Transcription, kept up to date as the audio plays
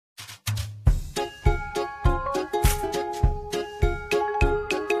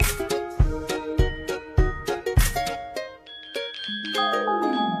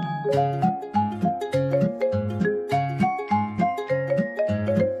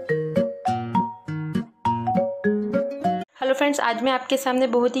Friends, आज मैं आपके सामने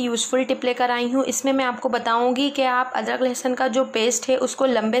बहुत ही यूज़फुल टिप लेकर आई हूँ। इसमें मैं आपको बताऊँगी कि आप अदरक लहसुन का जो पेस्ट है उसको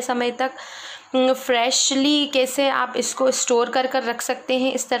लंबे समय तक फ्रेशली कैसे आप इसको स्टोर कर रख सकते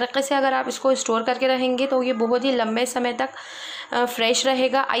हैं। इस तरीके से अगर आप इसको स्टोर करके रहेंगे तो ये बहुत ही लंबे समय तक फ्रेश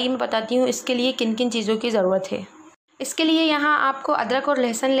रहेगा। आइए मैं बताती हूँ इसके लिए किन किन चीज़ों की ज़रूरत है। इसके लिए यहाँ आपको अदरक और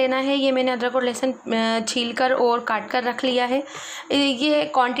लहसुन लेना है। ये मैंने अदरक और लहसुन छील कर और काट कर रख लिया है। ये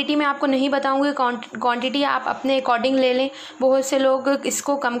क्वांटिटी मैं आपको नहीं बताऊँगी, क्वांटिटी आप अपने अकॉर्डिंग ले लें। बहुत से लोग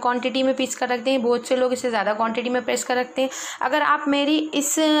इसको कम क्वांटिटी में पीस कर रखते हैं, बहुत से लोग इसे ज़्यादा क्वांटिटी में पीस कर रखते हैं। अगर आप मेरी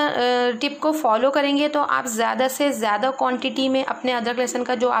इस टिप को फॉलो करेंगे तो आप ज़्यादा से ज़्यादा क्वान्टिटी में अपने अदरक लहसुन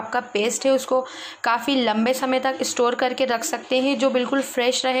का जो आपका पेस्ट है उसको काफ़ी लंबे समय तक स्टोर करके रख सकते हैं, जो बिल्कुल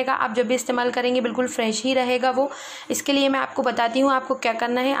फ्रेश रहेगा। आप जब भी इस्तेमाल करेंगे बिल्कुल फ्रेश ही रहेगा वो। इसके लिए मैं आपको बताती हूँ आपको क्या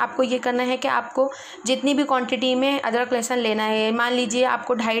करना है। आपको ये करना है कि आपको जितनी भी क्वांटिटी में अदरक लहसुन लेना है, मान लीजिए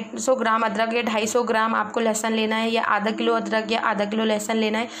आपको 250 ग्राम अदरक या 250 ग्राम आपको लहसुन लेना है, या आधा किलो अदरक या आधा किलो लहसुन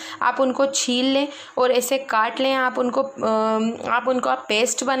लेना है। आप उनको छील लें और ऐसे काट लें। आप उनको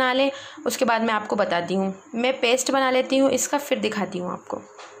पेस्ट बना लें। उसके बाद मैं आपको बताती हूँ, मैं पेस्ट बना लेती हूँ इसका, फिर दिखाती हूँ आपको।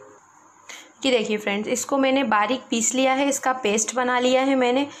 कि देखिए फ्रेंड्स, इसको मैंने बारीक पीस लिया है, इसका पेस्ट बना लिया है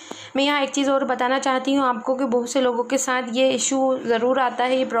मैं यहाँ एक चीज़ और बताना चाहती हूँ आपको कि बहुत से लोगों के साथ ये इशू ज़रूर आता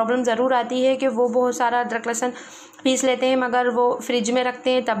है, ये प्रॉब्लम ज़रूर आती है कि वो बहुत सारा अदरक लहसुन पीस लेते हैं मगर वो फ्रिज में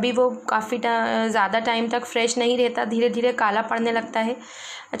रखते हैं, तब भी वो काफ़ी ज़्यादा टाइम तक फ्रेश नहीं रहता, धीरे धीरे काला पड़ने लगता है।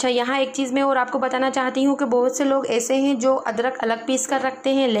 अच्छा, यहाँ एक चीज़ मैं और आपको बताना चाहती हूँ कि बहुत से लोग ऐसे हैं जो अदरक अलग पीस कर रखते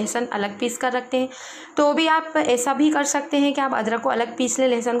हैं, लहसुन अलग पीस कर रखते हैं। तो भी आप ऐसा भी कर सकते हैं कि आप अदरक को अलग पीस लें,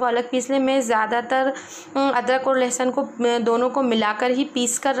 लहसुन को अलग पीस लें। मैं ज़्यादातर अदरक और लहसुन को दोनों को मिलाकर ही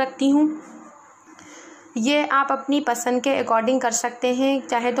पीस कर रखती हूँ। ये आप अपनी पसंद के अकॉर्डिंग कर सकते हैं,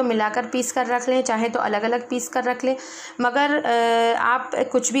 चाहे तो मिलाकर पीस कर रख लें, चाहे तो अलग अलग पीस कर रख लें, मगर आप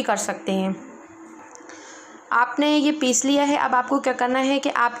कुछ भी कर सकते हैं। आपने ये पीस लिया है। अब आपको क्या करना है कि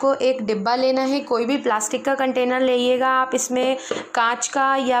आपको एक डिब्बा लेना है, कोई भी प्लास्टिक का कंटेनर लेइएगा आप। इसमें कांच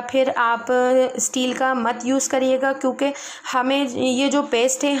का या फिर आप स्टील का मत यूज़ करिएगा, क्योंकि हमें ये जो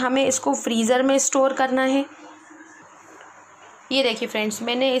पेस्ट है हमें इसको फ्रीज़र में स्टोर करना है। ये देखिए फ्रेंड्स,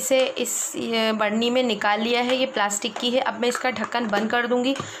 मैंने इसे इस बर्नी में निकाल लिया है, ये प्लास्टिक की है। अब मैं इसका ढक्कन बंद कर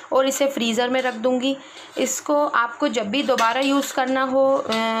दूंगी और इसे फ्रीज़र में रख दूंगी। इसको आपको जब भी दोबारा यूज़ करना हो,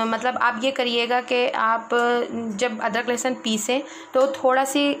 मतलब आप ये करिएगा कि आप जब अदरक लहसुन पीसें तो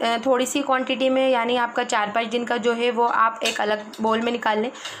थोड़ी सी क्वांटिटी में, यानी आपका 4-5 दिन का जो है वो आप एक अलग बोल में निकाल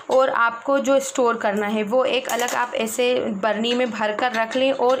लें, और आपको जो स्टोर करना है वो एक अलग आप ऐसे बर्नी में भर कर रख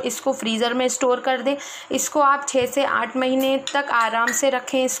लें और इसको फ्रीज़र में स्टोर कर दें। इसको आप 6 से 8 महीने तक आराम से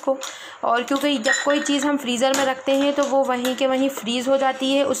रखें इसको। और क्योंकि जब कोई चीज़ हम फ्रीज़र में रखते हैं तो वो वहीं के वहीं फ्रीज़ हो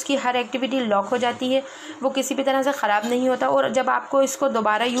जाती है, उसकी हर एक्टिविटी लॉक हो जाती है, वो किसी भी तरह से ख़राब नहीं होता। और जब आपको इसको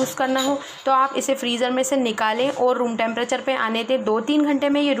दोबारा यूज़ करना हो तो आप इसे फ्रीज़र में से निकालें और रूम टेम्परेचर पे आने दें। 2-3 घंटे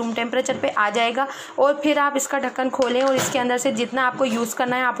में ये रूम टेम्परेचर पे आ जाएगा और फिर आप इसका ढक्कन खोलें और इसके अंदर से जितना आपको यूज़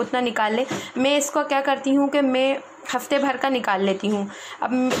करना है आप उतना निकाल लें। मैं इसको क्या करती हूँ कि मैं हफ्ते भर का निकाल लेती हूँ।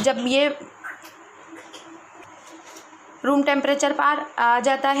 अब जब ये रूम टेम्परेचर पर आ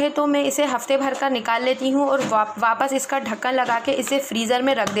जाता है तो मैं इसे हफ्ते भर का निकाल लेती हूँ और वापस इसका ढक्कन लगा के इसे फ्रीज़र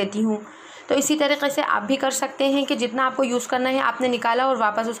में रख देती हूँ। तो इसी तरीके से आप भी कर सकते हैं कि जितना आपको यूज़ करना है आपने निकाला और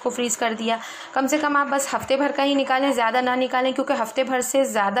वापस उसको फ्रीज़ कर दिया। कम से कम आप बस हफ्ते भर का ही निकालें, ज़्यादा ना निकालें, क्योंकि हफ्ते भर से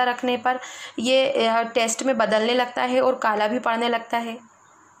ज़्यादा रखने पर ये टेस्ट में बदलने लगता है और काला भी पड़ने लगता है।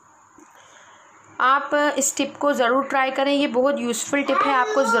 आप इस टिप को ज़रूर ट्राई करें, ये बहुत यूज़फुल टिप है,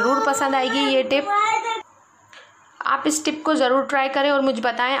 आपको ज़रूर पसंद आएगी ये टिप। आप इस टिप को ज़रूर ट्राई करें और मुझे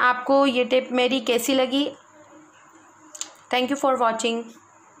बताएं आपको ये टिप मेरी कैसी लगी। Thank you for watching.